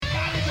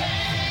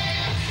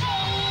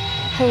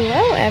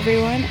Hello,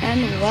 everyone,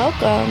 and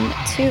welcome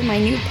to my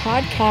new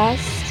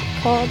podcast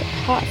called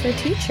Hot for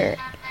Teacher.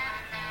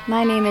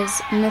 My name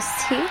is Miss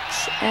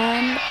Teach,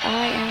 and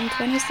I am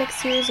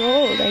 26 years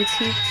old. I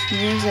teach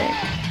music,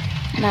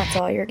 and that's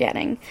all you're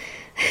getting.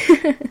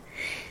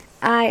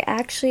 I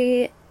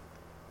actually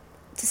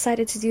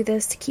decided to do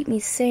this to keep me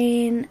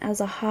sane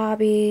as a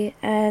hobby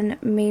and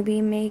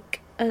maybe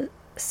make a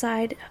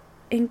side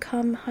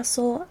income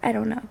hustle. I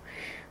don't know.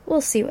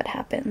 We'll see what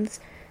happens.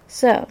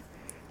 So,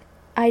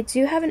 I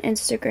do have an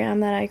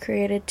Instagram that I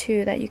created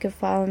too that you can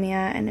follow me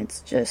at, and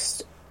it's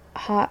just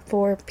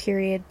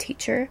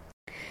hot4teacher.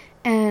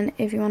 And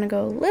if you want to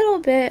go a little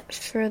bit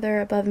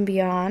further above and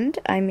beyond,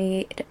 I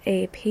made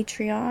a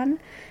Patreon,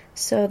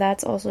 so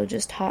that's also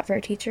just Hot for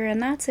Teacher, and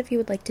that's if you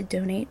would like to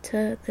donate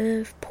to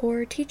the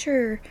Poor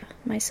Teacher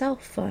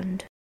Myself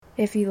Fund.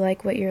 If you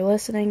like what you're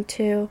listening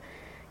to,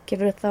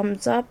 give it a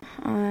thumbs up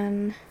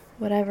on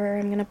whatever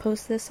I'm going to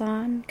post this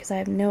on, because I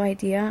have no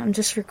idea. I'm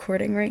just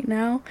recording right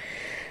now.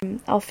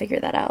 I'll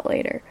figure that out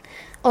later.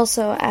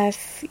 Also,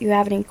 if you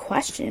have any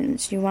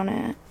questions, you want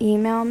to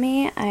email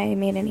me, I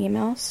made an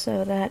email,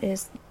 so that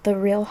is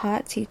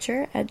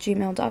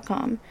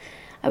therealhotteacher@gmail.com.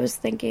 I was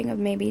thinking of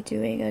maybe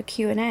doing a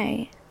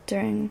Q&A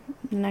during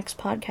the next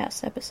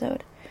podcast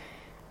episode.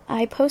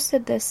 I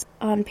posted this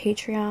on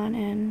Patreon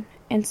and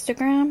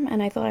Instagram,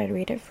 and I thought I'd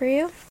read it for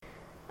you.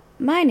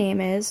 My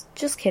name is,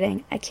 just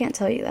kidding, I can't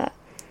tell you that.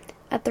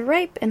 At the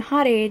ripe and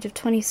hot age of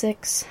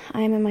 26,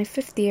 I am in my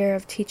 5th year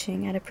of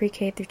teaching at a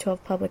pre-K through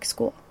 12 public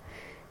school.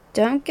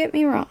 Don't get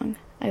me wrong,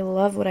 I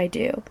love what I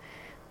do.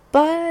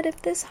 But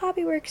if this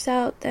hobby works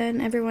out, then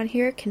everyone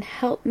here can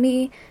help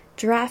me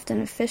draft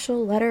an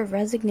official letter of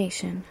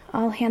resignation.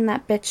 I'll hand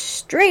that bitch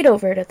straight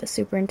over to the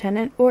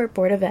superintendent or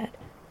board of ed.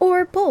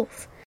 Or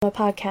both. A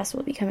podcast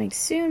will be coming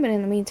soon, but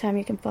in the meantime,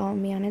 you can follow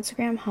me on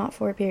Instagram,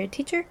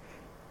 hot4teacher.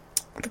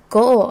 The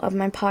goal of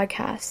my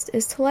podcast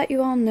is to let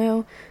you all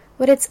know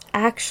what it's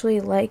actually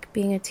like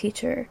being a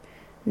teacher.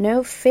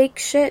 No fake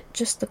shit,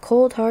 just the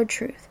cold, hard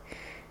truth.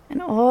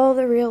 And all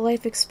the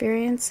real-life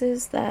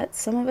experiences that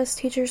some of us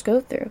teachers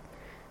go through.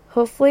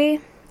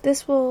 Hopefully,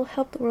 this will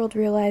help the world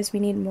realize we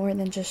need more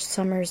than just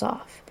summers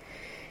off.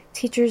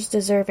 Teachers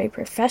deserve a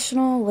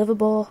professional,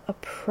 livable,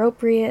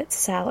 appropriate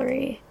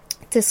salary.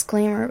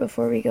 Disclaimer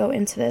before we go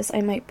into this,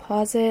 I might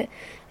pause it.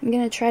 I'm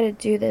going to try to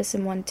do this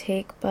in one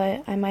take,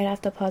 but I might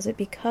have to pause it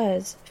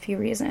because a few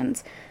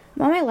reasons.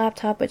 I'm on my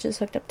laptop, which is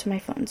hooked up to my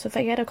phone, so if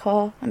I get a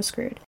call, I'm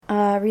screwed.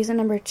 Reason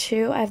number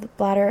 2, I have the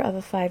bladder of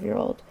a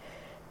 5-year-old.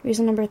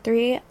 Reason number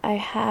 3, I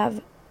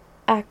have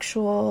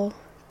actual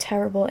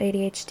terrible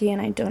ADHD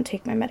and I don't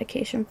take my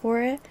medication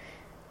for it.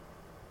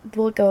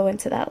 We'll go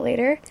into that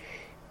later.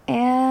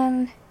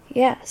 And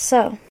yeah,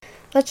 so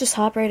let's just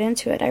hop right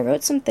into it. I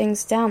wrote some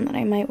things down that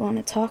I might want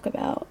to talk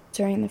about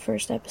during the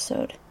first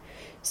episode.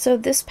 So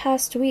this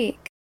past week,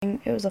 it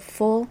was a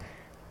full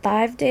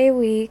 5-day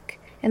week.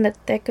 In the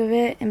thick of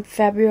it, in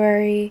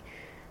February,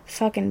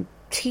 fucking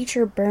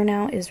teacher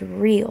burnout is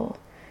real.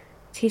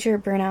 Teacher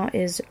burnout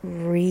is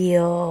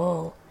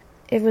real.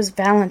 It was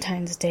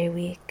Valentine's Day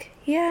week.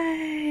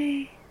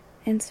 Yay!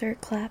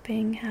 Insert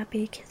clapping,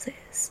 happy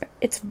kisses.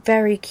 It's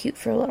very cute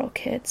for little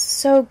kids.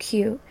 So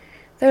cute.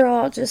 They're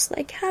all just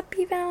like,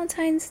 Happy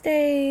Valentine's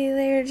Day.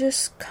 They're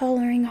just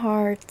coloring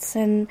hearts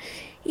and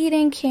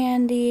eating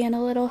candy and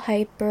a little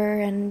hyper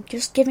and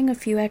just giving a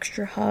few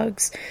extra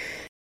hugs.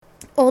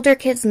 Older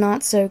kids,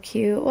 not so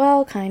cute.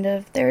 Well, kind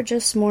of. They're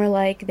just more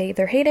like they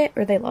either hate it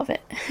or they love it.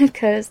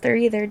 Because they're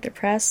either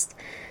depressed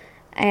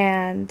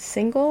and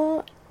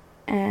single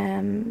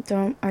and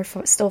are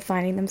still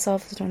finding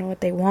themselves, don't know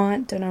what they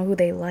want, don't know who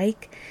they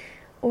like,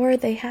 or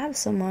they have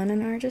someone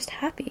and are just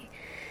happy.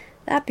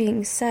 That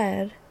being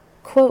said,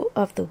 quote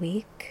of the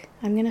week.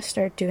 I'm going to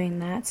start doing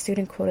that,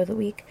 student quote of the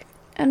week.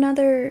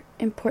 Another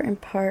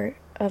important part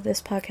of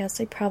this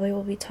podcast I probably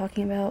will be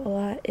talking about a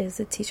lot is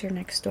the teacher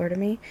next door to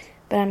me.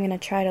 But I'm going to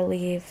try to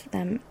leave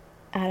them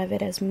out of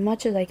it as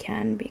much as I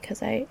can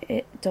because I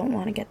don't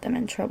want to get them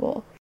in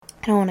trouble.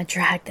 I don't want to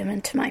drag them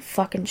into my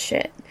fucking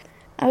shit.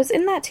 I was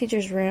in that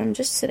teacher's room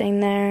just sitting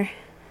there,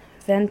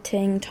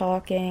 venting,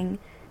 talking,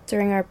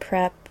 during our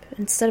prep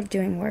instead of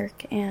doing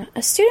work. And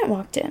a student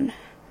walked in.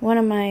 One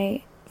of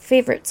my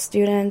favorite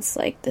students.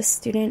 Like, this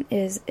student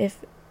is,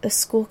 if a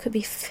school could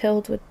be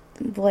filled with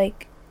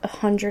like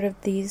 100 of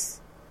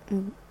these,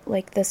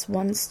 like this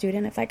one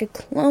student, if I could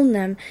clone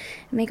them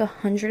and make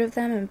 100 of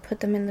them and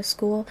put them in the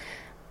school,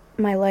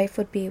 my life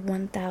would be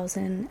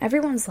 1,000.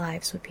 Everyone's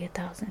lives would be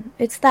 1,000.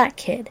 It's that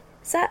kid.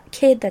 It's that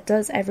kid that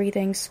does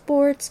everything.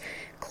 Sports,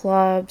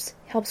 clubs,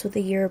 helps with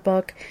the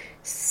yearbook,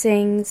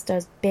 sings,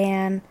 does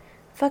band,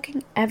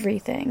 fucking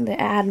everything. The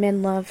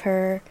admin love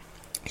her.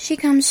 She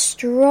comes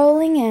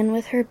strolling in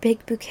with her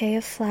big bouquet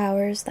of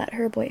flowers that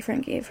her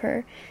boyfriend gave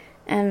her.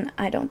 And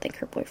I don't think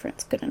her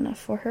boyfriend's good enough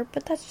for her,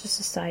 but that's just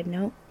a side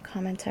note,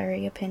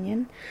 commentary,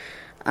 opinion.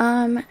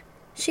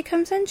 She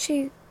comes in,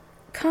 she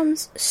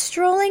comes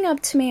strolling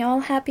up to me,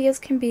 all happy as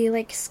can be,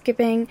 like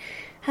skipping,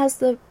 has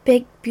the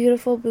big,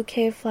 beautiful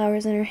bouquet of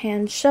flowers in her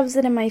hand, shoves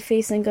it in my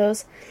face and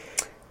goes,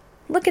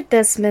 look at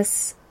this,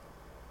 Miss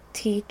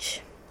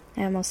Teach.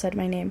 I almost said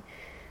my name.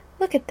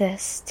 Look at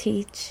this,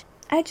 Teach.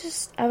 I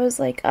was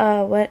like,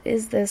 what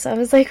is this? I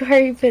was like, why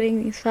are you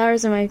putting these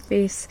flowers in my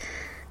face?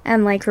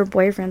 And, like, her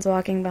boyfriend's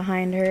walking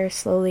behind her,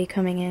 slowly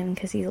coming in,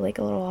 because he's, like,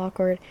 a little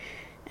awkward.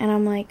 And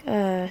I'm like,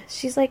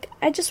 she's like,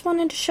 I just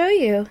wanted to show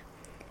you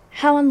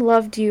how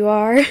unloved you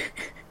are.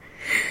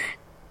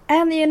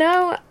 And, you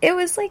know, it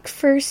was, like,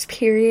 first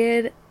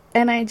period,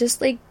 and I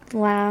just, like,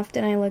 laughed,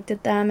 and I looked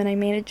at them, and I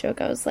made a joke.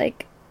 I was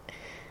like,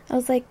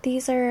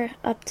 these are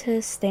up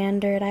to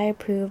standard, I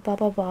approve, blah,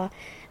 blah, blah.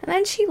 And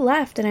then she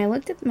left, and I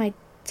looked at my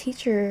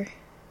teacher,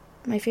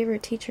 my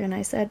favorite teacher, and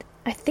I said,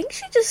 I think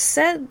she just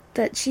said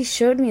that she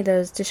showed me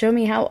those to show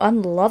me how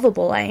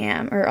unlovable I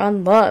am, or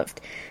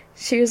unloved.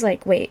 She was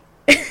like, wait.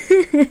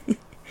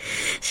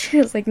 She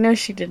was like, no,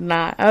 she did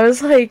not. I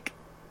was like,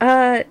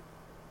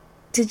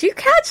 did you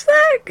catch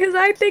that? Because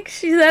I think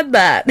she said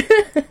that.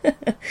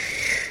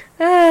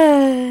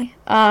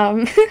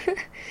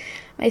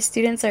 My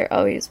students are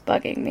always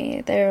bugging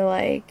me. They're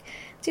like,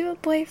 do you have a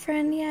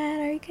boyfriend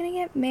yet? Are you gonna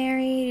get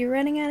married? You're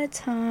running out of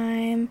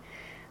time.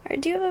 Or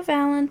do you have a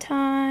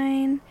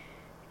Valentine?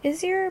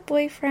 Is your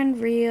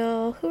boyfriend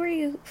real? Who are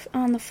you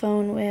on the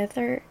phone with?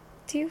 Or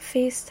do you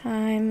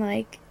FaceTime?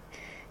 Like,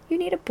 you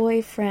need a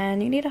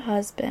boyfriend, you need a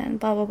husband,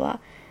 blah, blah, blah.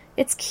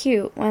 It's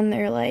cute when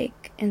they're,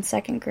 like, in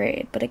second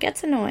grade, but it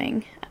gets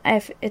annoying.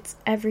 It's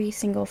every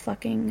single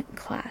fucking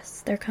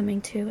class they're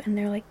coming to, and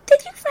they're like,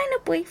 did you find a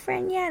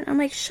boyfriend yet? I'm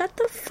like, shut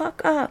the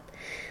fuck up.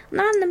 I'm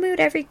not in the mood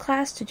every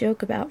class to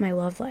joke about my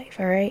love life,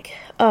 alright?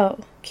 Oh,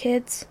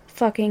 kids,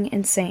 fucking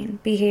insane.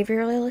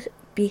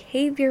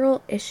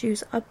 Behavioral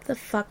issues up the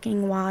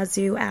fucking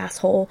wazoo,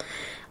 asshole.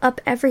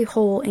 Up every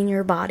hole in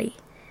your body.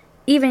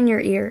 Even your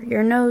ear,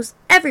 your nose,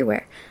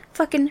 everywhere.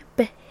 Fucking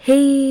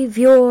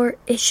behavior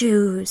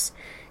issues.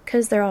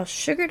 Because they're all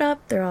sugared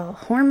up, they're all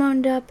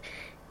hormoned up.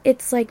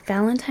 It's like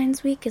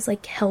Valentine's week is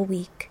like Hell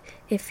Week.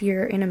 If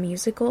you're in a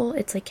musical,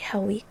 it's like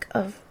Hell Week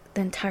of the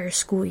entire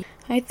school year.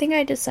 I think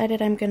I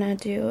decided I'm gonna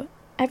do,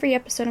 every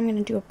episode I'm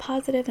gonna do a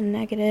positive and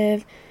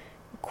negative,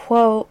 a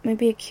quote,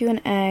 maybe a Q&A,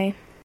 and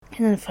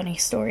then a funny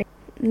story.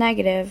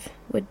 Negative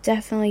would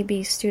definitely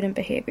be student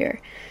behavior.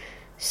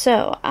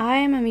 So, I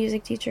am a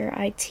music teacher.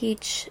 I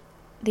teach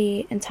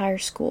the entire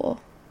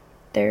school.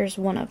 There's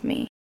one of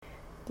me.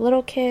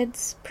 Little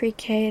kids,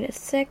 pre-K to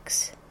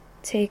 6,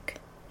 take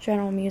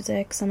general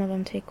music. Some of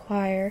them take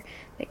choir.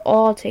 They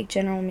all take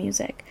general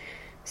music.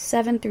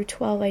 7 through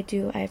 12 I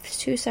have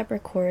 2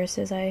 separate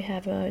choruses. I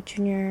have a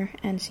junior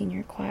and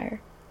senior choir.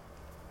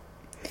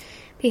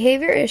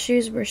 Behavior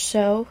issues were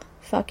so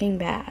fucking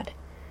bad.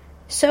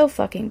 So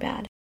fucking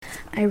bad.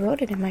 I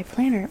wrote it in my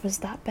planner. It was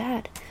that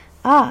bad.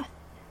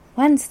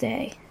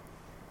 Wednesday.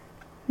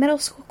 Middle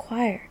school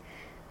choir.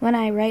 When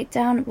I write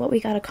down what we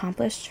got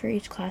accomplished for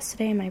each class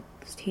today in my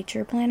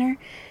teacher planner,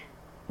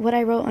 what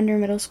I wrote under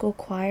middle school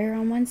choir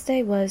on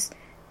Wednesday was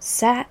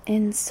sat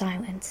in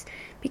silence.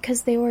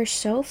 Because they were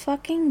so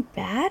fucking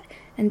bad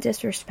and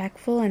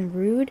disrespectful and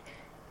rude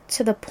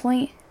to the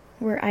point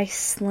where I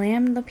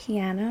slammed the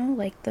piano,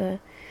 like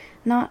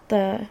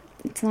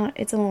it's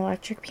an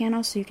electric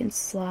piano, so you can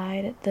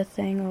slide the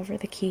thing over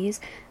the keys.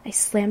 I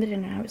slammed it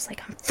and I was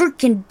like, I'm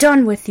freaking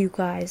done with you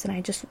guys. And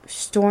I just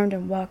stormed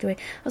and walked away.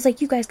 I was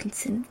like, you guys can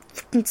sit in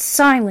freaking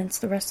silence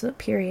the rest of the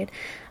period.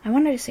 I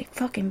wanted to say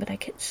fucking, but I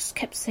just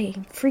kept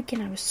saying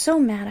freaking. I was so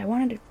mad. I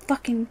wanted to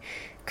fucking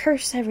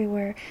curse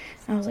everywhere.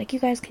 And I was like, you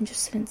guys can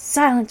just sit in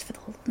silence for the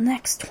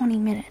next 20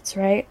 minutes,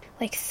 right?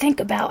 Like, think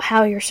about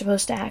how you're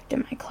supposed to act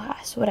in my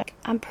class.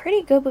 I'm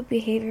pretty good with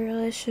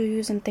behavioral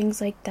issues and things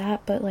like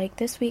that, but like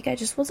this week I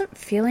just wasn't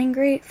feeling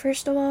great.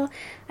 First of all,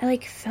 I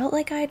like felt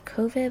like I had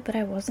COVID, but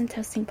I wasn't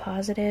testing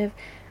positive.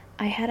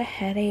 I had a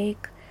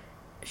headache.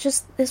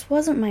 This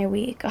wasn't my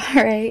week,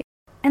 alright?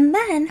 And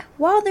then,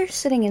 while they're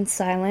sitting in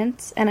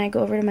silence, and I go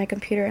over to my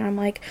computer and I'm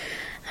like,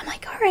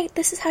 alright,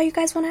 this is how you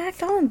guys want to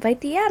act. I'll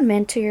invite the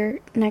admin to your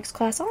next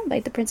class. I'll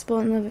invite the principal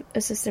and the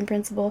assistant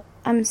principal.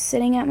 I'm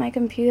sitting at my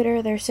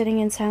computer, they're sitting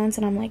in silence,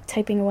 and I'm like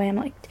typing away. I'm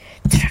like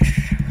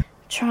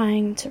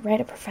trying to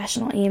write a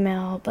professional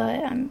email,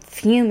 but I'm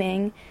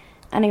fuming.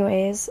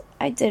 Anyways,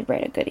 I did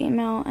write a good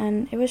email,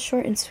 and it was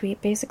short and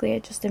sweet. Basically, I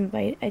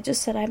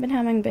just said I've been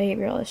having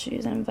behavioral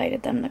issues and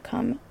invited them to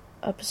come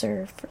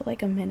observe for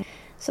like a minute.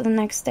 So the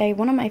next day,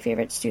 one of my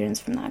favorite students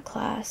from that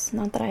class,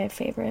 not that I have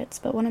favorites,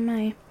 but one of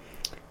my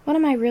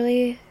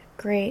really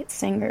great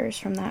singers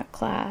from that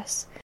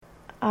class,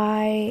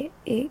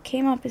 it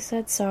came up and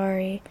said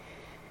sorry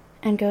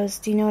and goes,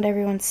 do you know what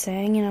everyone's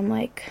saying? And I'm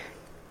like,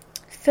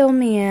 fill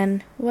me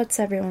in. What's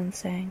everyone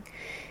saying?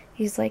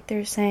 He's like,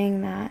 they're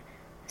saying that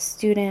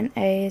student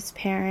A's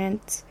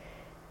parent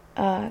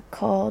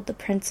called the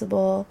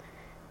principal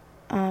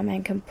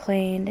and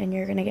complained, and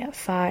you're gonna get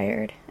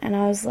fired. And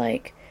I was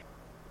like,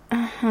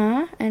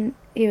 and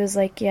he was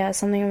like, yeah,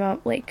 something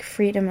about like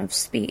freedom of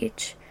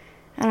speech.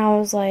 And I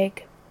was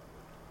like,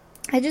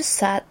 I just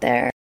sat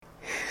there.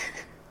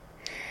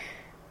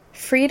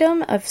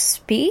 Freedom of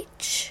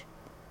speech?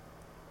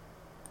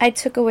 I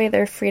took away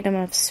their freedom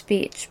of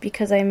speech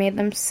because I made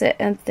them sit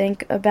and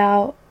think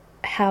about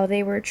how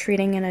they were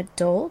treating an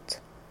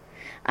adult.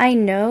 I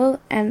know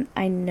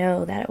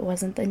that it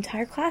wasn't the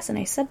entire class, and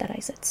I said that. I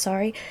said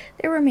sorry.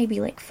 There were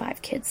maybe like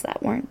 5 kids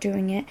that weren't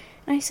doing it,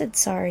 and I said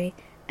sorry,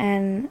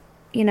 and,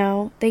 you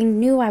know, they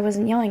knew I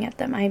wasn't yelling at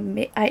them.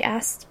 I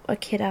asked a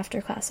kid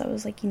after class, I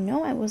was like, you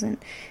know, I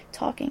wasn't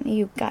talking to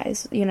you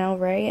guys, you know,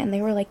 right? And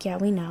they were like, yeah,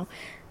 we know.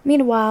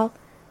 Meanwhile,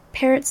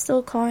 parents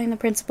still calling the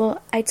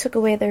principal. I took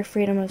away their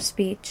freedom of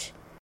speech.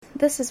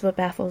 This is what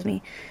baffles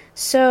me.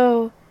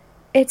 So,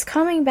 it's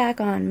coming back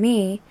on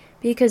me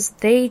because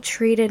they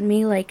treated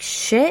me like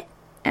shit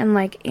and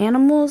like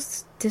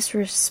animals,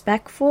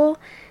 disrespectful,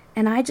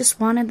 and I just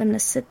wanted them to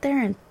sit there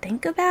and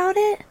think about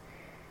it.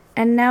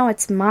 And now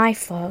it's my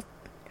fault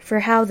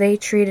for how they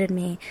treated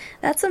me.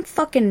 That's some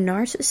fucking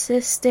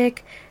narcissistic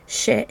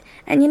shit.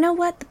 And you know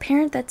what? The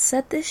parent that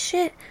said this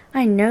shit,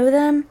 I know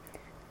them,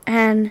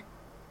 and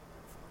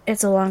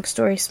it's a long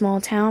story,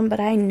 small town, but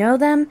I know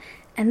them,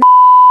 and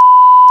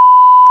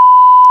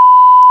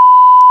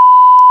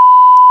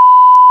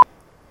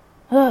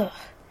ugh.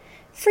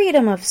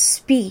 Freedom of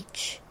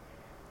speech.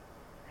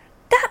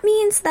 That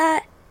means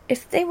that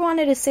if they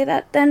wanted to say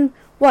that, then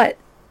what?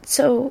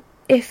 So,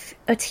 if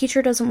a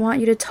teacher doesn't want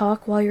you to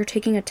talk while you're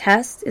taking a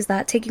test, is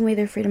that taking away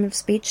their freedom of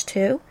speech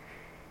too?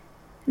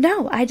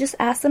 No, I just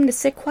asked them to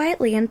sit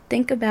quietly and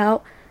think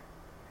about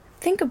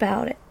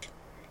it.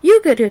 You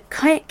could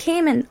have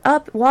came and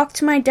up, walked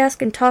to my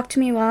desk and talked to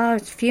me while I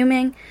was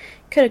fuming.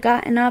 Could have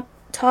gotten up,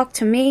 talked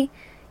to me,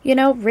 you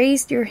know,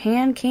 raised your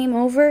hand, came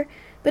over.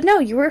 But no,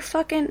 you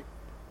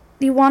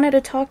wanted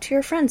to talk to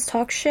your friends,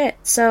 talk shit.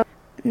 So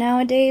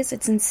nowadays,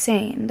 it's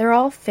insane. They're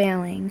all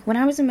failing. When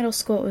I was in middle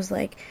school, it was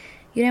like,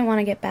 you didn't want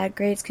to get bad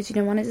grades because you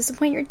didn't want to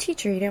disappoint your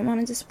teacher. You didn't want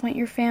to disappoint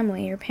your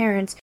family, your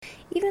parents.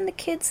 Even the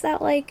kids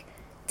that, like,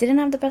 didn't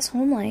have the best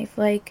home life.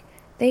 Like,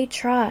 they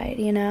tried,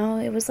 you know?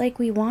 It was like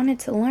we wanted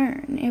to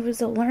learn. It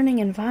was a learning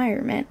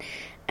environment.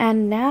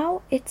 And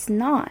now, it's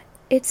not.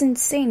 It's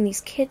insane.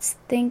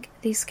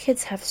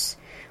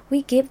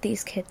 We give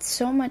these kids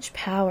so much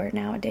power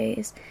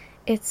nowadays.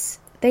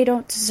 They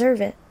don't deserve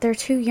it. They're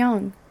too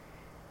young.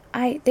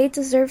 They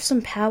deserve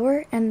some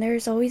power, and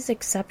there's always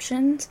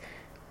exceptions,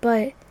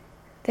 but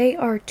they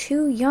are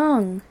too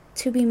young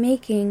to be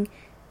making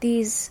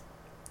these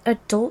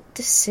adult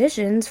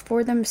decisions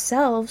for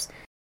themselves.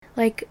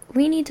 Like,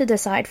 we need to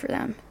decide for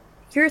them.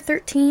 You're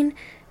 13.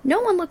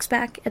 No one looks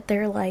back at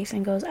their life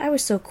and goes, I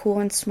was so cool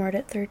and smart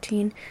at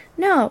 13.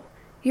 No,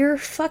 you're a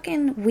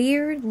fucking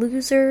weird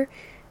loser.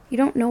 You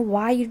don't know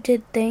why you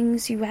did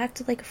things. You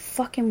acted like a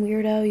fucking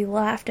weirdo. You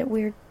laughed at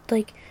weird,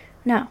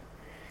 no.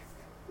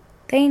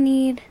 They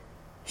need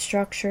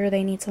structure.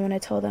 They need someone to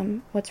tell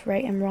them what's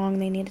right and wrong.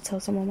 They need to tell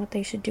someone what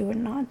they should do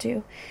and not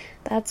do.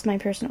 That's my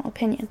personal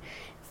opinion.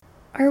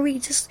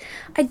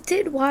 I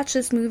did watch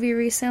this movie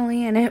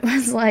recently, and it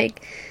was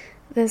like,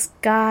 this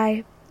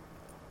guy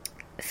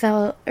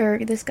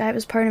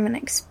was part of an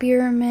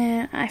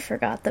experiment. I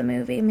forgot the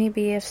movie.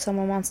 Maybe if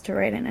someone wants to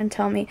write in and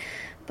tell me.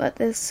 But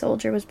this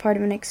soldier was part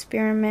of an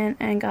experiment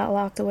and got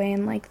locked away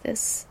in like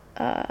this,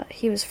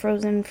 he was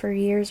frozen for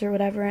years or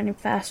whatever, and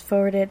fast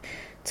forwarded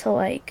to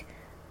like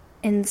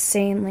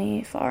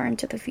insanely far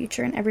into the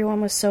future, and everyone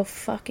was so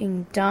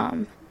fucking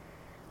dumb.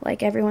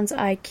 Like, everyone's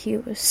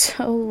IQ was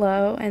so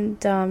low and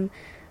dumb.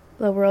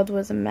 The world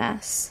was a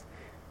mess.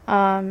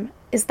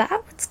 Is that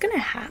what's gonna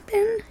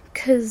happen?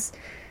 'Cause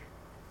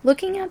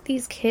looking at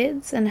these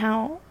kids and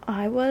how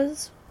I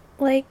was,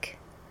 like,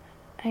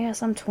 I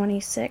guess I'm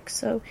 26,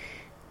 so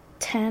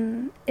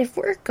 10, if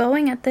we're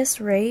going at this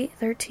rate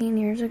 13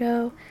 years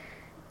ago,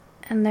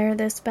 and they're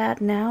this bad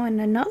now, in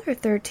another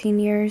 13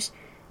 years,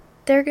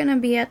 they're gonna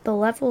be at the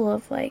level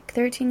of,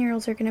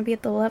 13-year-olds are gonna be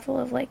at the level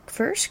of,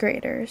 first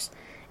graders.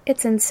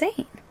 It's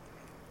insane.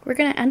 We're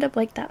gonna end up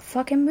like that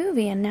fucking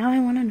movie, and now I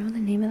want to know the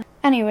name of that.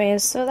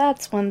 Anyways, so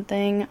that's one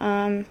thing.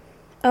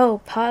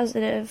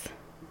 Positive.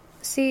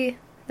 See,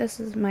 this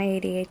is my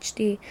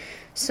ADHD.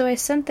 So I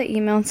sent the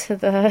email to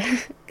the...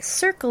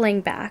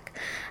 circling back.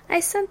 I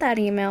sent that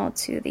email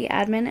to the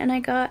admin, and I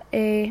got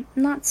a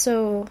not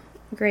so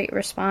great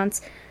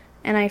response,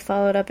 and I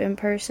followed up in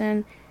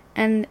person,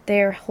 and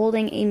they're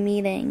holding a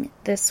meeting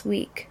this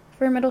week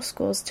for middle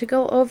schools to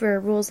go over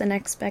rules and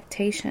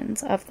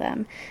expectations of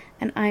them,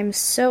 and I'm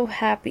so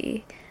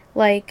happy.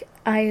 Like,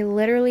 I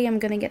literally am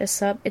gonna get a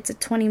sub. It's a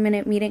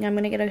 20-minute meeting. I'm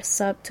gonna get a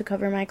sub to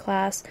cover my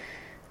class,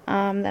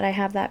 that I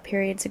have that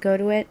period to go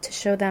to it, to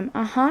show them,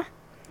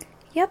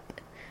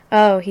 yep.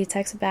 Oh, he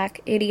texted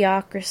back,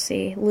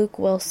 Idiocracy, Luke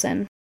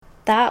Wilson.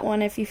 That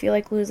one, if you feel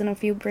like losing a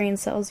few brain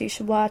cells, you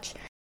should watch.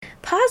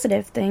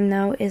 Positive thing,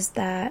 though, is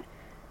that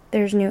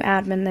there's new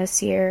admin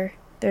this year.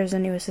 There's a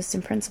new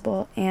assistant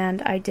principal,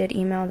 and I did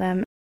email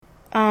them.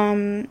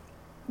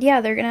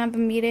 Yeah, they're gonna have a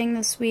meeting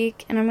this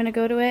week, and I'm gonna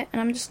go to it, and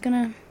I'm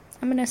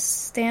gonna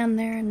stand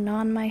there and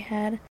nod my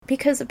head.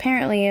 Because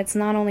apparently it's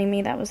not only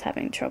me that was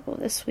having trouble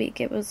this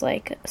week. It was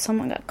like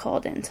someone got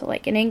called into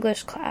like an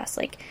English class.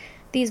 Like,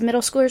 these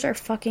middle schoolers are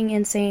fucking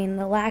insane.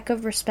 The lack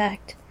of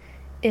respect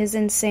is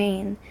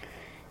insane.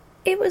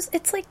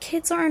 it's like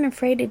kids aren't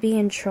afraid to be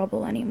in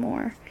trouble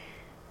anymore.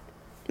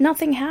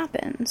 Nothing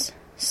happens.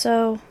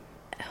 So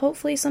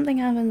hopefully something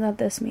happens at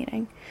this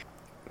meeting.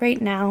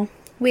 Right now,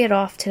 we had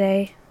off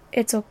today.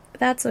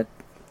 That's a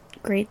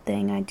great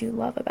thing I do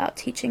love about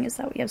teaching, is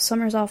that we have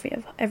summers off, we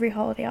have every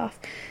holiday off.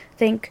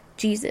 Thank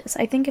Jesus.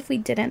 I think if we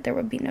didn't, there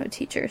would be no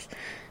teachers.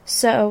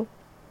 So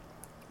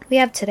we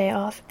have today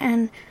off.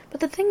 But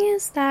the thing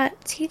is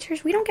that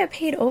teachers, we don't get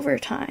paid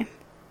overtime.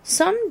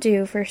 Some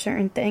do for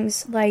certain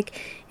things,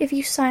 like if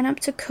you sign up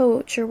to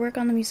coach or work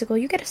on the musical,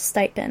 you get a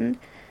stipend,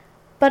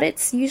 but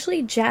it's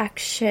usually jack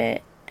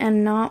shit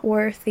and not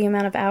worth the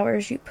amount of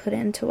hours you put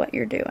into what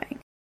you're doing.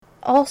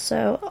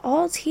 Also,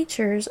 all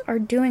teachers are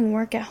doing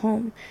work at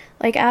home.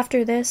 Like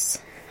after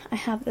this, I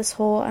have this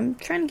whole, I'm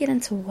trying to get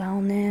into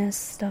wellness,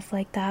 stuff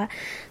like that.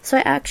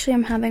 So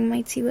I'm having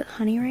my tea with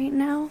honey right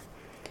now,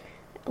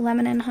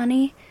 lemon and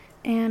honey,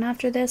 and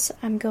after this,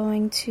 I'm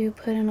going to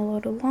put in a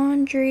load of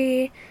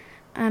laundry.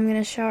 I'm going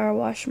to shower,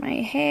 wash my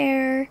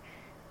hair.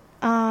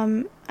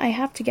 I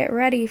have to get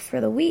ready for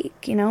the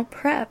week,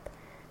 prep.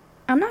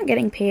 I'm not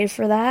getting paid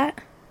for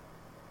that.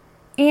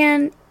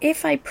 And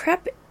if I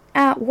prep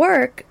at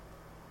work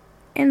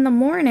in the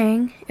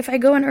morning, if I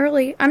go in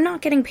early, I'm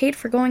not getting paid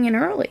for going in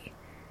early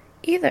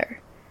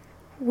either.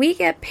 We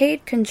get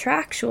paid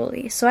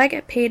contractually, so I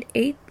get paid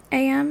 8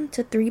 a.m.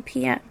 to 3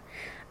 p.m.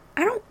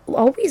 I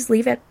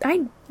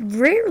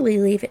rarely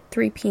leave at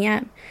 3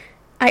 p.m.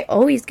 I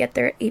always get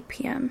there at 8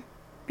 p.m.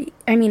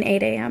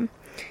 8 a.m.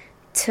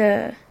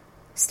 to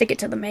stick it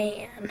to the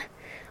man.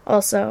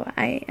 Also,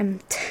 I am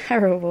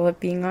terrible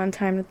at being on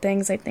time with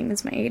things. I think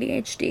it's my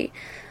ADHD.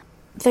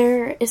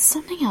 There is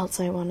something else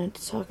I wanted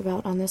to talk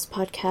about on this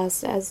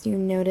podcast, as you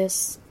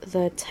notice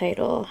the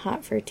title,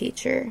 Hot for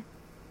Teacher.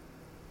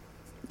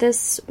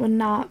 This would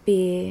not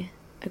be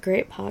a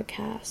great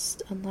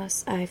podcast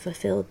unless I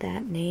fulfilled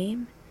that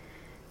name.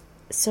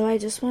 So I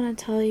just want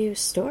to tell you a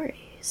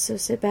story. So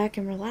sit back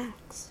and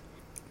relax.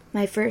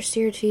 My first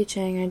year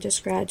teaching, I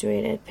just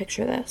graduated.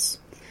 Picture this.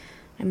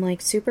 I'm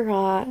like super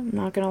hot, I'm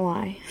not gonna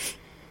lie.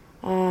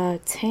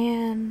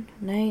 Tan,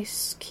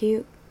 nice,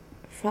 cute,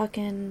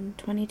 fucking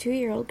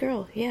 22-year-old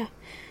girl, yeah.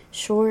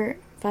 Short,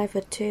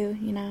 5'2",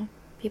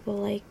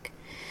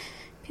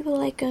 People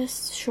like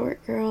us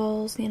short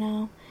girls,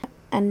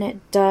 And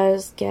it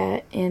does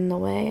get in the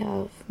way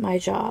of my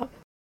job.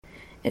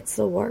 It's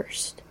the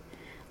worst.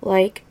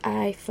 Like,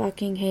 I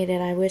fucking hate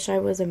it. I wish I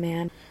was a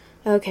man.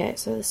 Okay,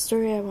 so the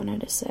story I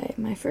wanted to say.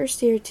 My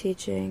first year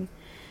teaching,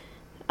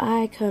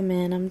 I come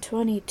in, I'm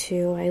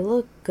 22, I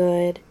look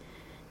good,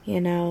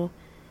 I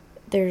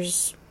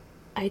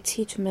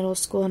teach middle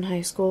school and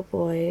high school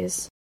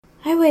boys.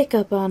 I wake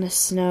up on a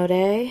snow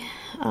day.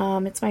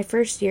 It's my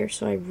first year,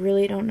 so I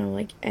really don't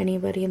know,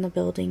 anybody in the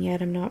building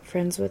yet. I'm not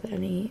friends with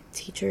any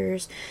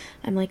teachers.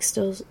 I'm,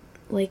 still,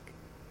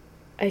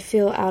 I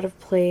feel out of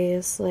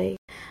place.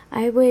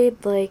 I weighed,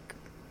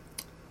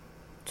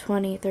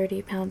 20,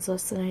 30 pounds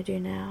less than I do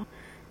now.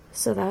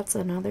 So that's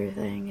another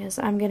thing,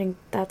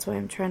 that's why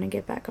I'm trying to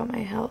get back on my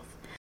health.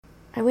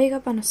 I wake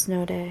up on a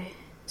snow day,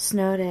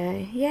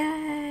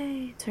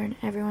 yay!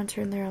 Everyone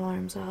turn their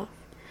alarms off.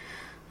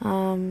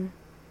 Phone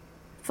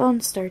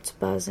starts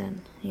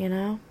buzzing,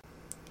 I'm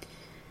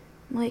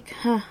like,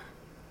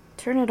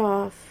 turn it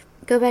off,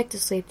 go back to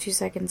sleep. 2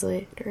 seconds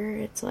later,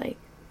 it's like,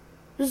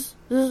 zzz,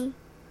 zzz. And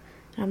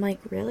I'm like,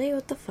 really?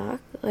 What the fuck?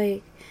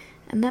 And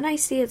then I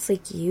see it's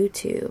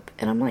YouTube,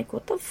 and I'm like,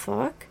 what the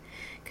fuck?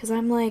 Because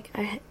I'm like,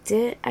 I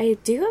do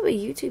have a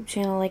YouTube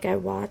channel, I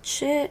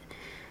watch it,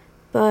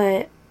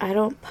 but I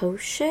don't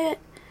post shit.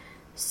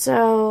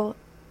 So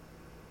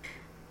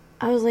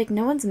I was like,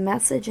 no one's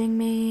messaging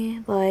me,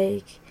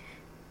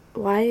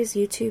 why is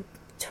YouTube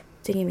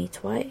dinging me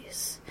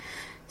twice?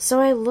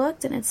 So I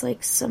looked, and it's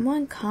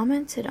someone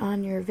commented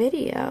on your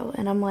video,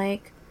 and I'm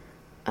like,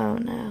 oh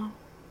no.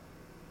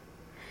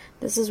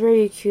 This is where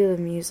you cue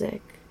the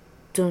music.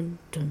 Dun,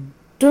 dun,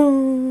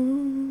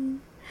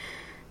 dun.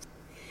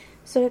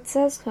 So it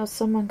says how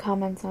someone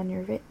commented on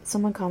your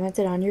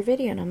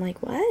video, and I'm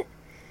like, what?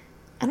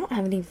 I don't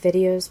have any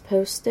videos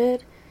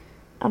posted.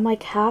 I'm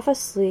half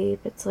asleep.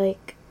 It's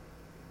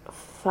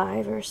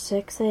 5 or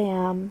 6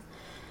 a.m.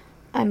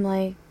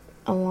 I'm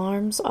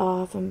alarms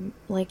off. I'm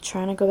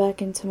trying to go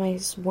back into my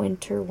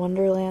winter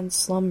wonderland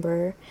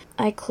slumber.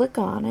 I click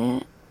on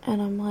it,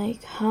 and I'm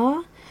like,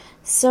 huh?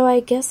 So I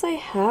guess I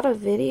had a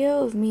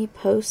video of me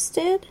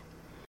posted.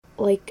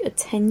 A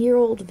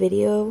 10-year-old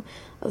video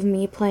of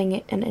me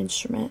playing an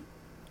instrument.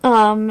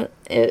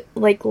 It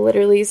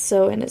literally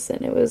so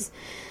innocent. It was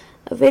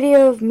a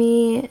video of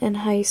me in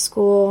high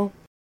school,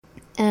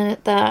 and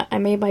that I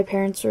made my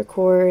parents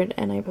record,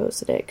 and I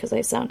posted it because I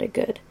sounded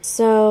good.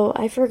 So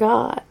I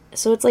forgot.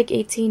 So it's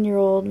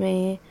 18-year-old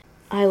me.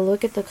 I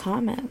look at the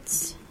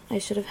comments. I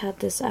should have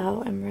had this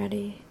out. I'm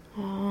ready.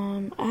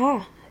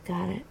 I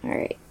got it.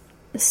 Alright.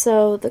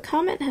 So the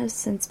comment has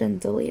since been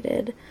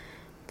deleted.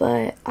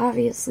 But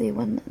obviously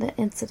when the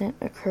incident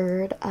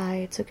occurred,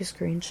 I took a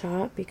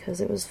screenshot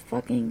because it was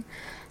fucking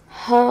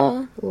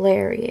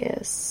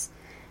hilarious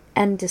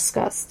and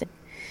disgusting.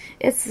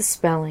 It's the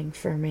spelling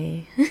for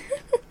me.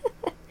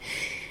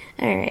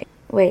 Alright,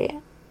 wait.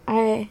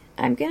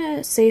 I'm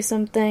gonna say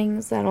some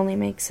things that only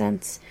make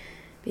sense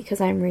because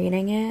I'm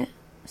reading it.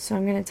 So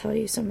I'm gonna tell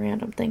you some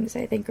random things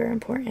I think are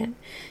important.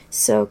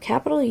 So,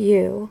 capital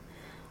U,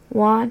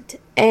 want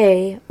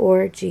a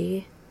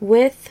orgy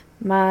with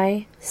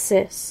my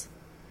sis.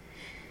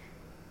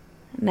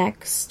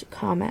 Next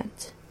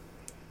comment.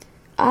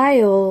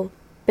 I'll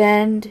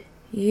bend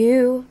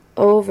you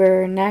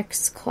over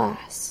next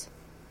class.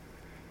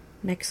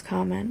 Next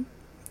comment.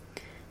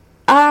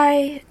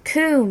 I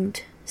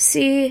coomed.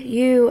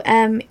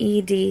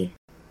 C-U-M-E-D.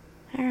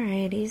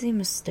 Alright, easy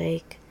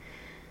mistake.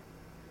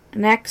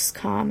 Next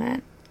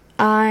comment.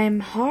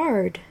 I'm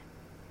hard.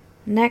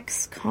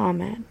 Next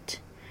comment.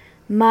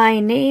 My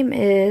name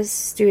is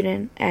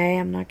Student A.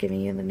 I'm not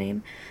giving you the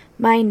name.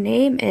 My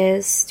name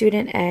is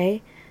Student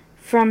A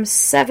from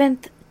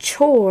 7th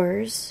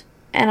Chores,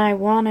 and I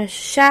want to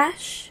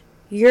shash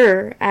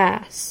your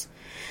ass.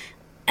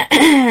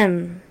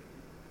 That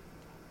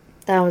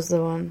was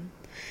the one.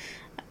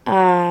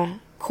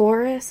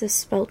 Chorus is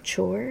spelled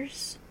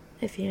chores,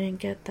 if you didn't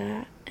get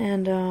that.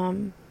 And,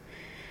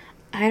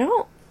 I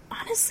don't,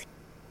 honestly,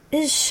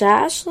 is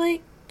shash,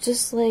 like,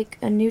 just, like,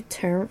 a new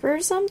term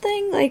for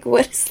something? Like,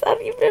 what does that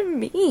even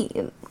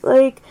mean?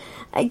 Like,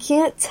 I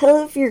can't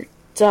tell if you're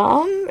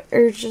dumb,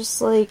 or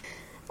just, like,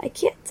 I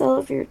can't tell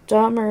if you're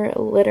dumb or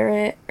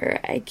illiterate,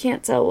 or I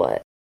can't tell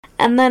what.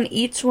 And then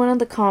each one of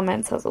the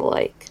comments has a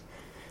like.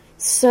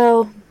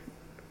 So,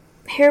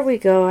 here we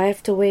go. I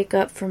have to wake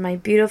up from my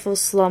beautiful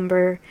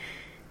slumber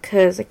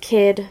because a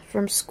kid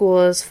from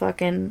school is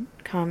fucking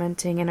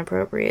commenting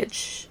inappropriate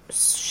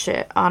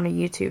shit on a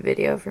YouTube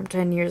video from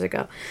 10 years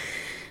ago.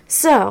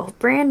 So,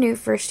 brand new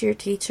first year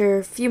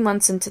teacher, few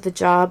months into the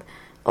job.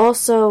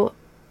 Also,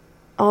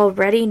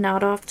 already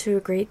not off to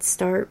a great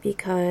start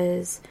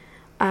because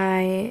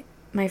my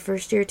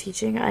first year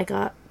teaching, I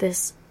got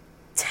this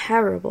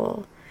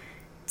terrible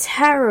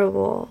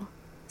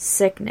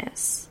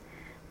sickness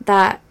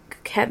that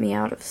kept me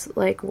out of,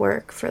 like,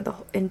 work for the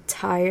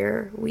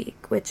entire week,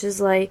 which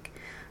is, like,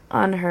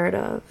 unheard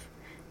of,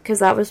 because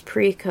that was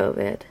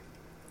pre-COVID.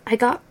 I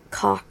got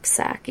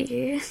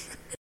cocksacky.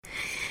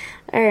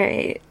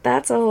 Alright,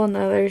 that's a whole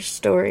nother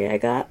story. I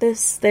got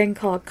this thing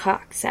called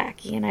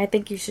cocksacky, and I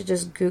think you should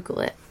just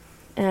Google it.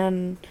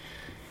 And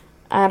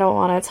I don't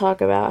want to talk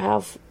about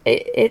how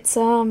it's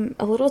a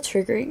little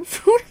triggering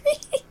for me.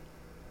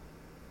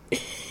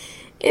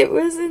 It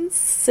was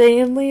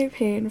insanely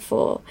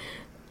painful.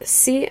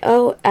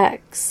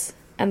 C-O-X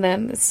and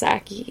then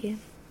Saki.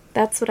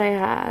 That's what I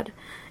had.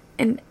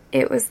 And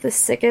it was the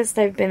sickest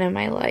I've been in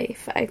my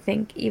life. I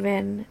think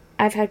even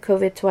I've had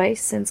COVID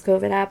twice since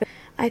COVID happened.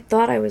 I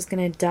thought I was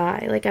gonna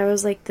die. Like, I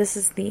was like, this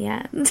is the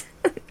end.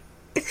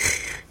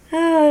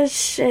 Oh,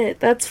 shit.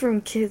 That's from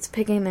kids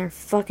picking their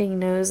fucking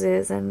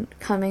noses and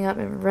coming up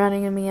and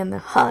running at me in the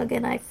hug,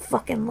 and I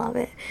fucking love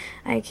it.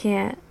 I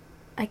can't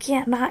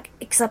not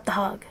accept the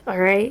hug,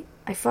 alright?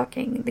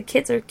 The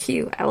kids are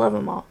cute. I love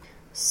them all.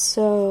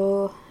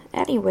 So,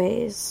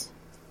 anyways,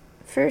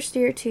 first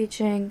year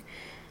teaching,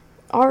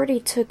 already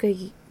took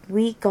a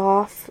week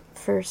off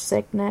for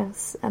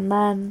sickness, and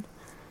then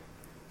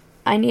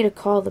I need to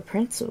call the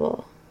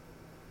principal.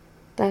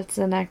 That's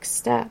the next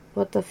step.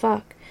 What the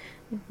fuck?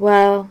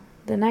 Well,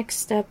 the next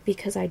step,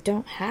 because I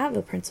don't have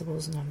a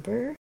principal's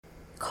number,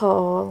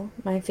 call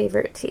my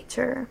favorite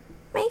teacher.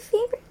 My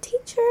favorite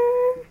teacher!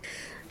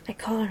 I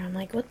call her, I'm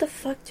like, what the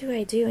fuck do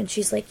I do? And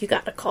she's like, you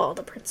gotta call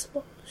the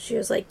principal. She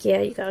was like,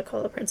 yeah, you gotta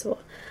call the principal.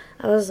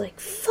 I was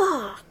like,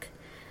 fuck!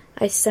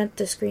 I sent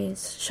the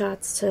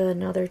screenshots to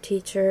another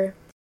teacher,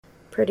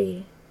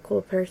 pretty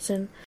cool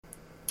person,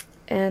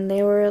 and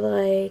they were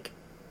like,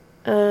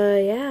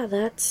 yeah,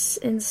 that's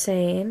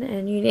insane,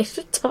 and you need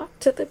to talk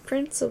to the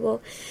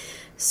principal.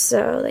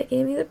 So they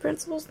gave me the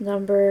principal's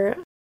number,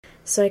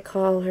 so I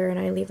call her and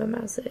I leave a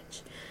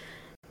message.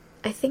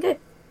 I think I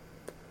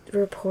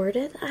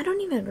reported, I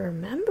don't even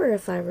remember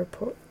if I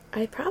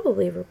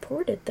probably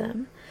reported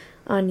them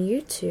on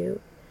YouTube.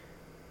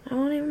 I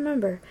don't even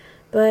remember,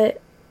 but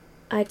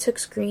I took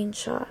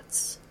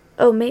screenshots.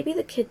 Oh, maybe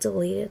the kid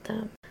deleted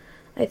them.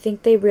 I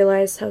think they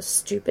realized how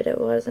stupid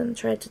it was and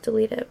tried to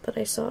delete it, but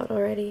I saw it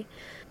already.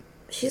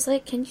 She's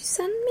like, can you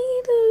send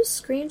me those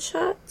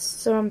screenshots?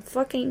 So I'm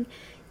fucking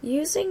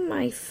using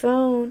my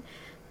phone,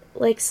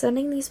 like,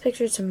 sending these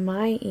pictures to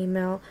my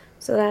email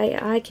so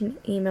that I can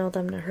email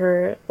them to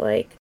her,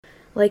 like,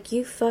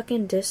 you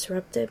fucking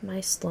disrupted my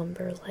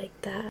slumber like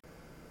that.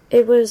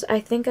 It was, I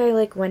think I,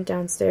 like, went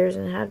downstairs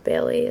and had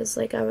Bailey's.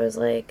 Like,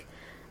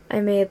 I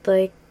made,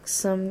 like,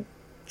 some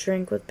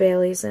drink with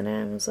Bailey's in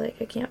it. I was like,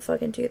 I can't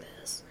fucking do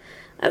this.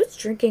 I was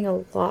drinking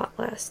a lot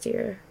last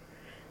year.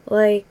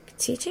 Like,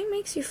 teaching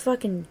makes you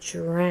fucking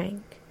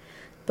drink.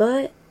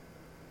 But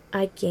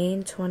I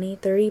gained 20,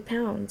 30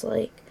 pounds.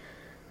 Like,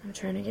 I'm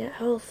trying to get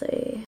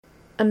healthy.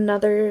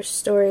 Another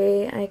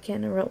story I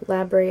can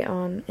elaborate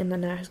on in the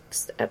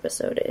next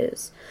episode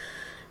is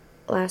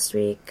last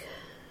week.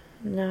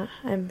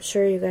 I'm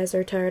sure you guys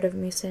are tired of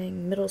me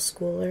saying middle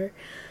schooler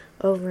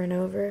over and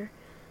over.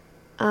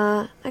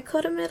 I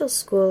caught a middle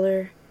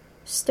schooler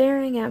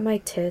staring at my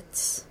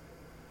tits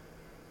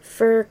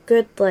for a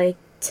good,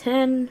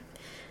 10,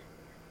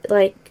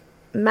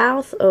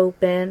 mouth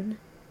open,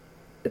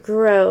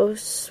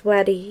 gross,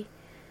 sweaty,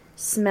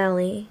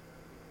 smelly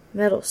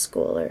middle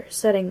schooler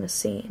setting the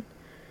scene.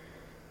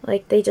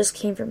 They just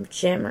came from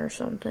gym or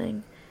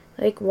something.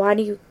 Why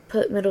do you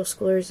put middle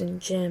schoolers in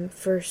gym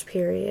first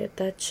period?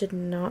 That should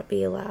not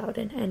be allowed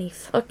in any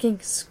fucking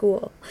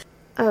school.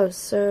 Oh,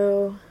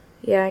 so,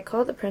 yeah, I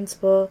called the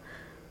principal.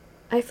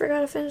 I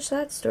forgot to finish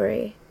that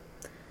story.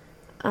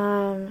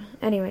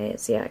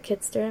 Anyways, yeah,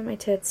 kids staring at my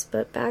tits,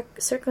 but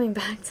circling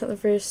back to the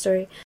first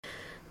story,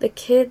 the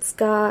kids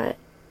got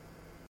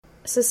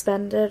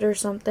suspended or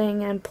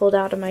something and pulled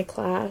out of my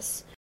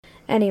class.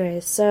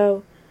 Anyways,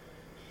 so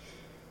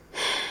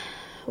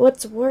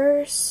what's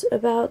worse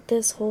about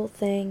this whole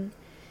thing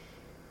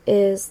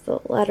is the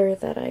letter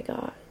that I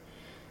got.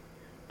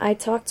 I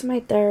talked to my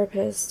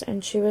therapist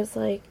and she was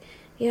like,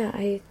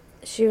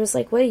 she was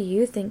like, what do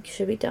you think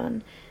should be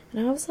done?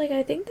 And I was like,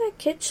 I think that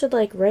kid should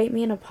write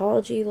me an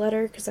apology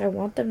letter because I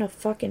want them to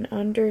fucking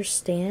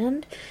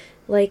understand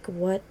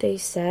what they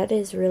said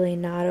is really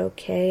not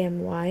okay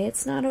and why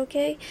it's not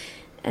okay,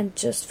 and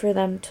just for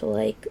them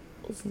to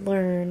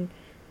learn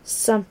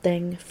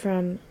something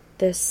from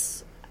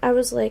this. I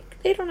was like,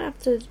 they don't have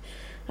to.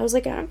 I was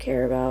like, I don't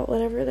care about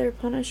whatever their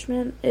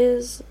punishment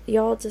is,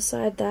 y'all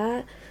decide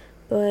that.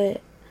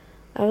 But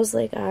I was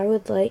like, I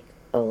would like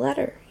a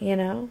letter,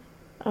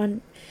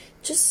 on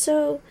just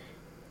so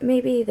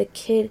maybe the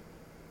kid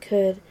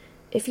could,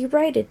 if you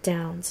write it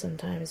down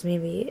sometimes,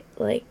 maybe,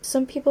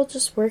 some people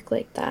just work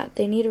like that.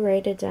 They need to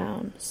write it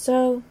down.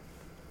 So,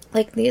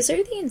 these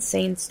are the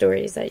insane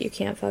stories that you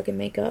can't fucking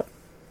make up.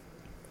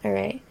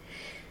 Alright.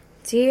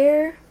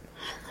 Dear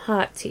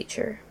hot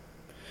teacher,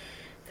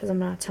 because I'm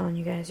not telling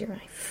you guys your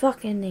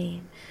fucking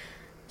name.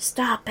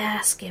 Stop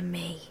asking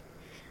me.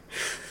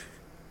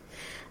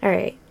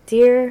 Alright.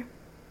 Dear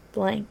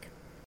blank,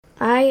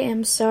 I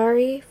am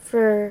sorry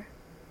for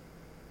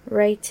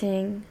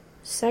writing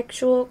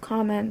sexual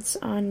comments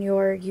on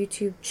your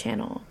YouTube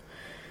channel.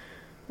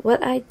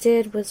 What I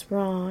did was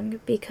wrong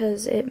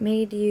because it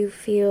made you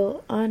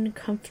feel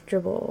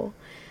uncomfortable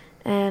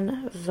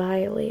and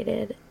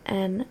violated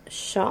and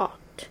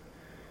shocked.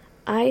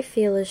 I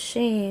feel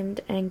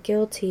ashamed and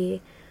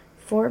guilty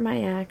for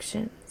my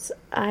actions.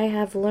 I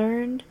have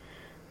learned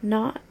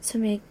not to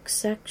make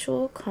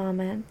sexual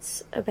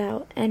comments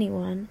about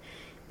anyone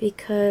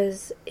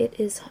because it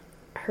is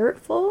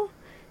hurtful,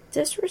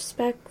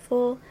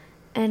 disrespectful,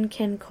 and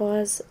can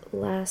cause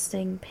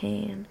lasting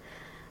pain.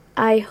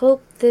 I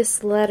hope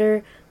this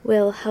letter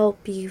will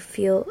help you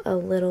feel a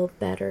little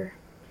better.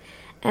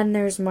 And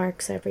there's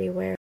marks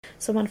everywhere.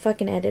 Someone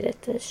fucking edited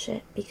this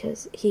shit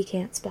because he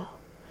can't spell.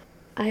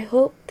 I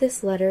hope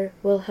this letter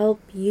will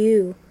help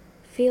you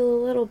feel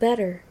a little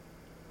better.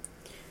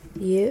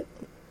 You?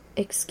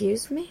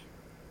 Excuse me?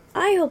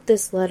 I hope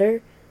this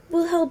letter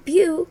will help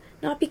you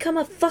not become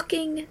a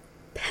fucking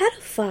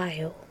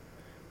pedophile.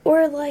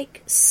 Or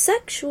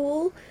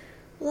sexual,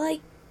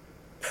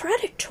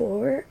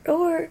 predator.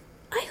 Or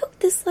I hope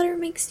this letter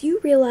makes you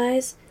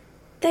realize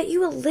that you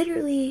will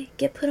literally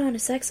get put on a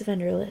sex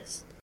offender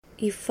list.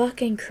 You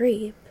fucking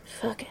creep.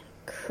 Fucking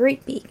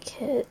creepy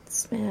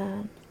kids,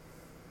 man.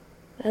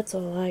 That's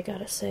all I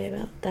gotta say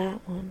about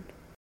that one.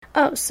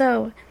 Oh,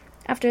 so,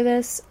 after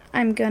this,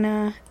 I'm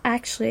gonna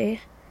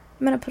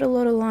put a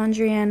load of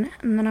laundry in,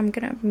 and then I'm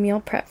gonna meal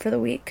prep for the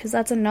week, because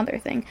that's another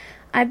thing.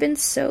 I've been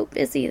so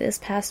busy this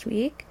past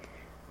week.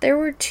 There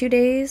were 2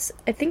 days,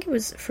 I think it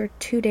was for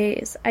 2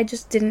 days, I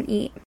just didn't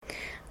eat.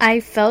 I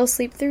fell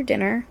asleep through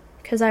dinner,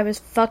 because I was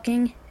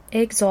fucking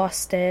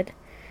exhausted.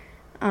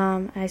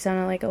 I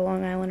sounded like a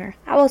Long Islander.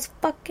 I was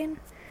fucking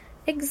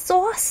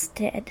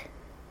exhausted.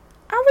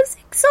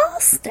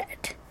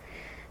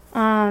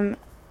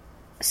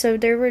 So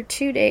there were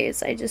 2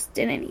 days I just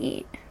didn't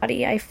eat.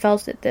 I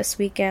felt it this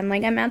weekend.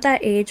 I'm at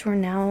that age where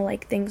now,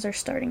 things are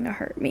starting to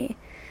hurt me.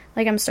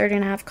 I'm starting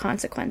to have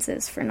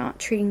consequences for not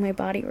treating my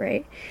body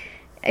right.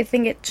 I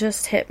think it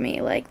just hit me,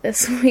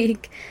 this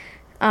week.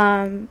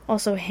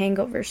 Also,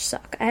 hangovers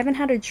suck. I haven't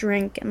had a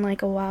drink in,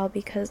 a while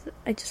because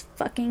I just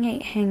fucking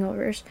hate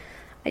hangovers.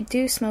 I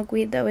do smoke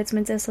weed, though. It's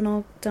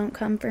medicinal. Don't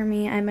come for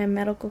me. I have my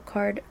medical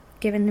card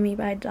given to me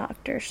by a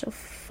doctor, so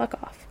fuck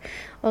off.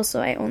 Also,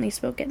 I only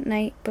smoke at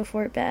night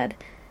before bed.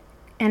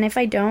 And if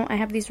I don't, I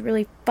have these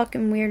really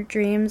fucking weird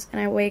dreams,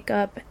 and I wake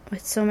up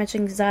with so much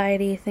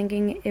anxiety,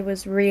 thinking it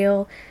was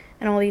real,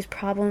 and all these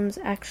problems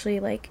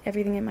actually,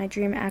 everything in my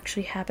dream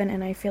actually happened,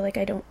 and I feel like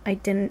I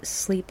didn't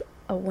sleep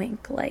a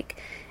wink.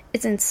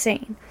 It's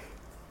insane.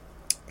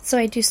 So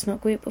I do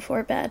smoke weed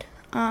before bed.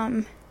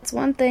 It's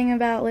one thing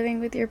about living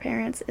with your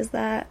parents is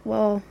that,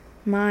 well,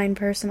 mine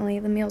personally,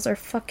 the meals are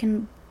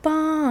fucking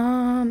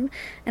bomb.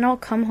 And I'll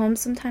come home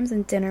sometimes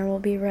and dinner will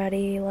be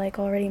ready,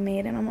 already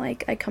made, and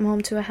I come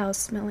home to a house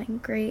smelling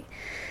great.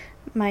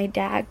 My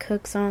dad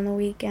cooks on the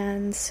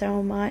weekends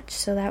so much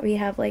so that we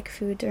have like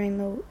food during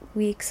the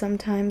week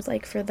sometimes,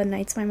 like for the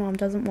nights my mom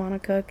doesn't want to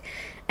cook.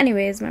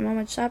 Anyways, my mom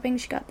went shopping.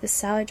 She got this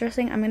salad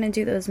dressing. I'm gonna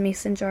do those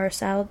mason jar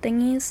salad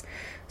thingies.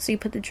 So you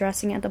put the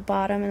dressing at the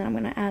bottom, and then I'm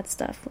gonna add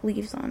stuff,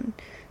 leaves on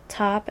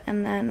top,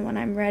 and then when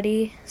I'm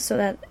ready, so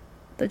that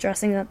the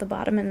dressing's at the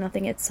bottom and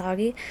nothing gets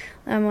soggy,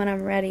 and when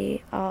I'm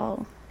ready,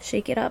 I'll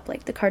shake it up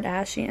like the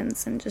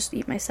Kardashians and just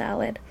eat my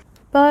salad.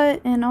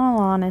 But in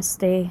all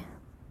honesty,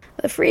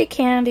 the free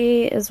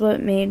candy is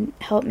what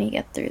helped me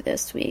get through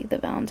this week. The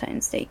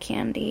Valentine's Day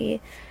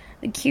candy,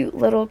 the cute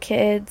little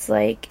kids.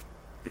 Like,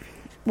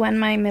 when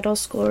my middle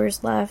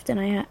schoolers left and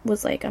I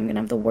was like, I'm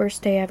gonna have the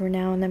worst day ever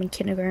now, and then when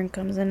kindergarten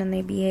comes in and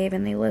they behave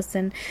and they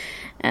listen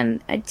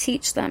and I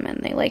teach them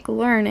and they like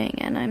learning,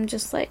 and I'm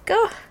just like,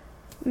 oh,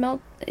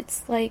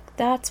 it's like,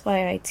 that's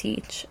why I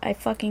teach. I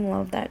fucking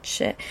love that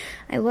shit.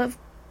 I love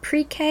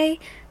pre-K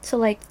to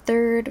like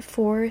 3rd,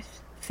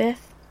 4th,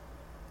 5th.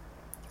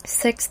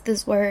 6th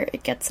is where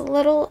it gets a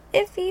little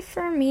iffy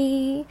for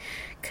me,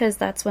 because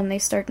that's when they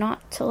start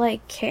not to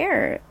like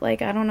care.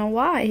 Like, I don't know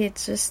why,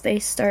 it's just they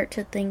start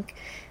to think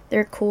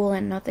they're cool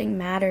and nothing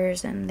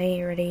matters and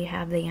they already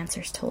have the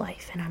answers to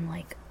life, and I'm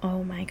like,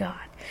 oh my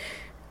god,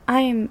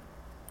 I'm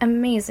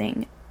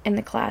amazing in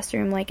the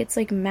classroom. Like, it's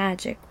like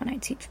magic when I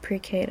teach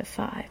pre-K to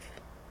 5.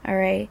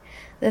 Alright,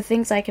 the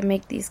things I can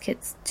make these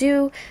kids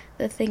do,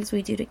 the things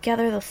we do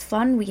together, the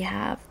fun we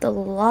have, the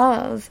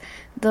love,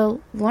 the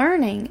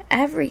learning,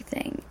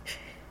 everything.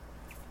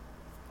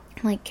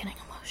 I'm like getting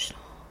emotional.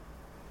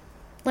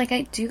 Like,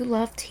 I do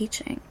love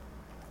teaching.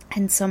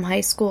 And some high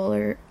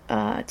schooler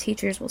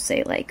teachers will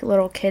say, like,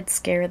 little kids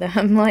scare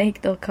them.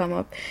 Like, they'll come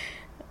up.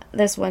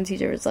 This one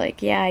teacher was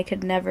like, yeah, I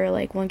could never,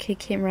 like, one kid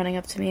came running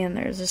up to me and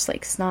there was just,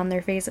 like, snot on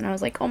their face, and I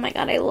was like, oh my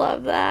god, I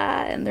love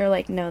that. And they're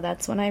like, no,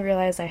 that's when I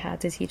realized I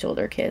had to teach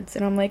older kids.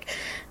 And I'm like,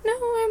 no,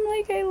 I'm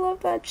like, I love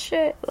that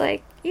shit.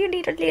 Like, you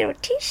need a little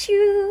tissue,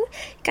 you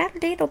got a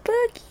little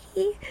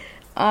boogie.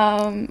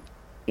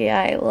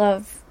 Yeah, I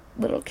love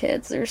little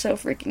kids. They're so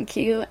freaking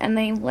cute, and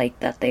they like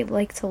that. They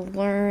like to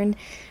learn.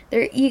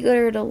 They're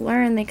eager to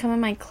learn. They come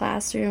in my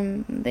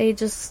classroom. They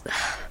just,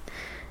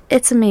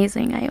 it's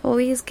amazing. I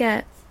always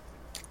get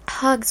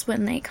hugs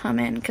when they come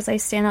in, because I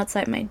stand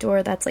outside my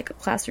door. That's like a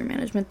classroom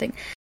management thing.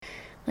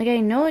 Like, I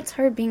know it's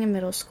hard being a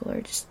middle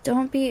schooler. Just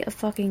don't be a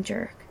fucking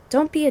jerk.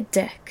 Don't be a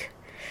dick.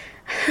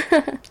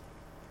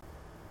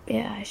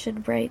 Yeah, I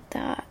should write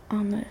that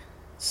on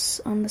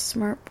the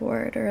smart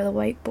board or the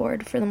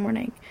whiteboard for the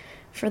morning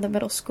for the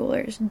middle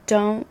schoolers.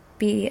 Don't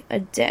be a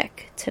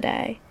dick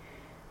today.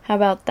 How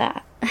about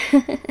that?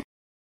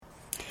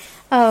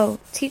 Oh,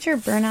 teacher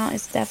burnout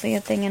is definitely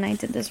a thing, and I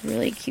did this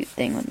really cute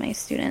thing with my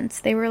students.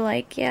 They were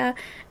like, yeah,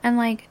 and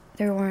like,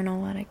 there weren't a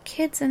lot of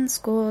kids in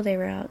school. They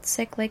were out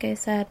sick, like I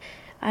said.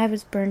 I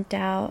was burnt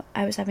out.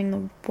 I was having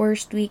the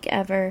worst week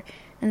ever.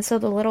 And so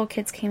the little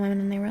kids came in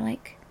and they were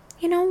like,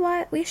 you know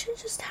what? We should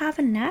just have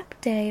a nap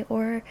day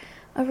or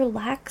a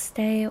relaxed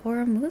day or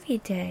a movie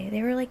day.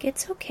 They were like,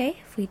 it's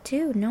okay if we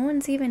do. No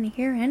one's even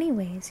here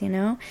anyways, you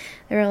know?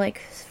 There were like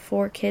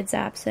 4 kids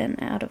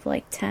absent out of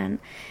like 10.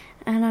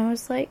 And I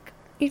was like,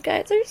 you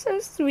guys are so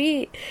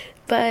sweet.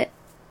 But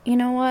you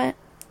know what?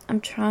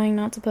 I'm trying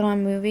not to put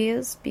on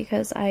movies,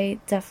 because I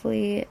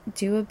definitely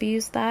do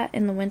abuse that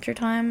in the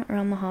wintertime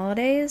around the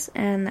holidays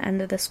and the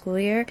end of the school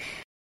year.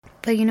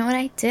 But you know what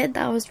I did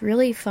that was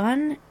really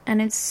fun?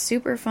 And it's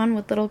super fun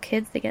with little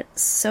kids. They get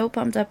so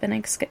pumped up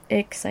and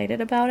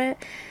excited about it.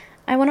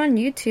 I went on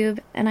YouTube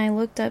and I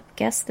looked up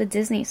Guess the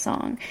Disney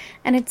Song,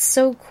 and it's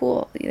so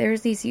cool.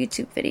 There's these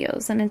YouTube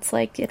videos, and it's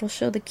like, it'll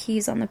show the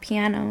keys on the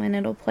piano and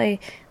it'll play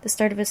the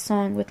start of a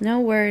song with no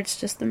words,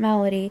 just the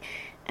melody,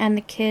 and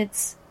the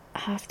kids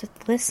have to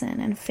listen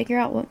and figure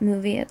out what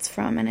movie it's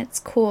from, and it's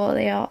cool.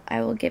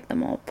 I will give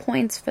them all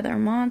points for their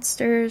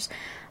monsters,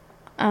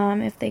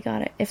 if they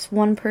got it, if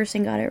one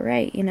person got it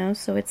right, you know,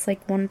 so it's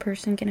like one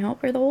person can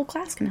help or the whole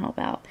class can help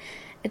out.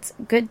 It's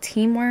good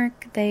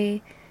teamwork.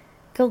 They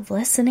build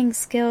listening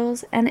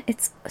skills, and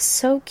it's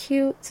so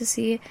cute to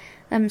see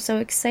them so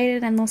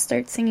excited, and they'll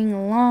start singing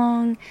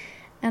along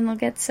and they'll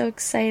get so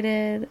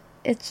excited.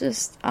 It's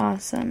just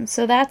awesome.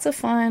 So that's a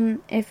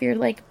fun, if you're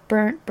like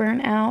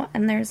burnt out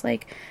and there's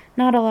like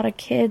not a lot of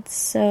kids,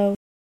 so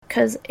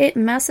because it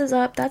messes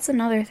up. That's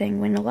another thing.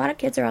 When a lot of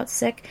kids are out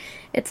sick,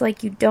 it's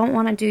like you don't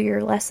want to do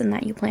your lesson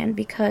that you planned,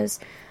 because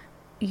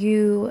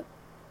you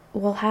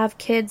will have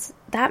kids,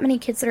 that many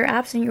kids that are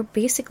absent, you're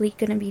basically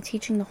going to be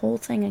teaching the whole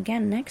thing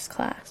again next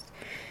class.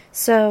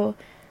 So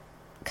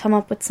come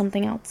up with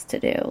something else to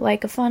do,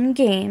 like a fun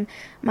game.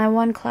 My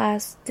one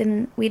class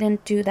we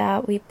didn't do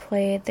that. We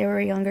played, they were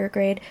a younger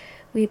grade,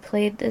 we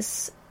played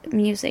this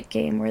music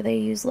game where they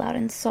use loud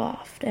and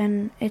soft,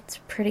 and it's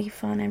pretty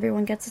fun.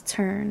 Everyone gets a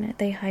turn.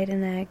 They hide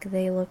an egg,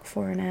 they look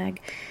for an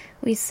egg.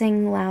 We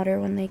sing louder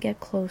when they get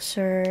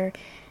closer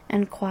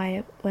and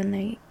quiet when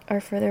they are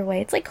further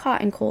away. It's like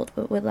hot and cold,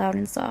 but with loud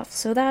and soft.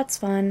 So that's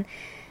fun.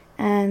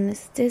 And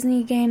this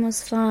Disney game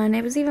was fun.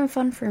 It was even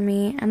fun for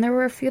me. And there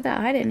were a few that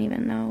I didn't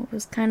even know. It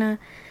was kind of,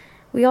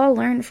 we all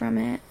learned from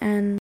it.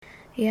 And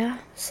yeah,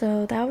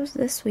 so that was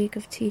this week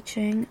of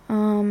teaching.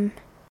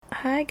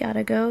 I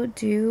gotta go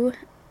do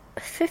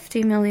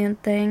 50 million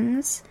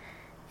things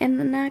in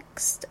the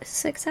next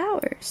 6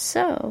 hours.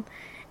 So,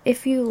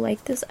 if you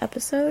like this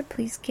episode,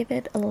 please give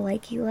it a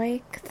like,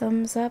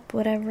 thumbs up,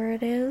 whatever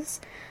it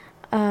is.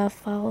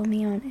 Follow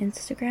me on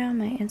Instagram.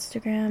 My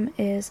Instagram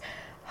is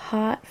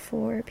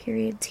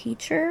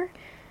hot4teacher.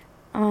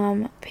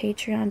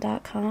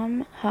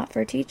 Patreon.com,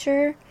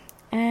 hot4teacher.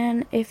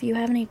 And if you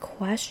have any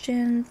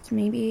questions,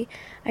 maybe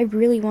I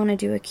really want to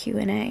do a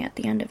Q&A at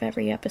the end of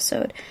every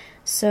episode.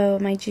 So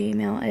my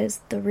Gmail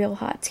is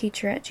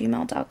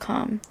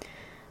therealhotteacher@gmail.com.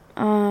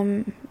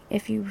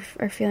 If you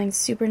are feeling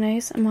super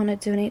nice and want to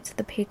donate to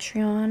the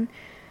Patreon,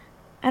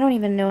 I don't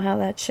even know how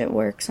that shit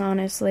works,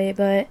 honestly,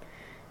 but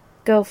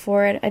go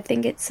for it. I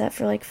think it's set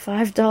for like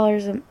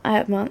 $5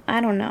 a month.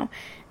 I don't know.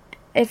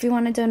 If you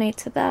want to donate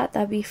to that,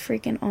 that'd be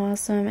freaking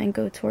awesome and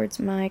go towards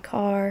my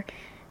car.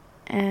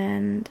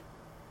 And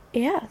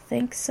yeah,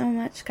 thanks so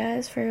much,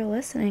 guys, for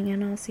listening,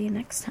 and I'll see you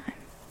next time.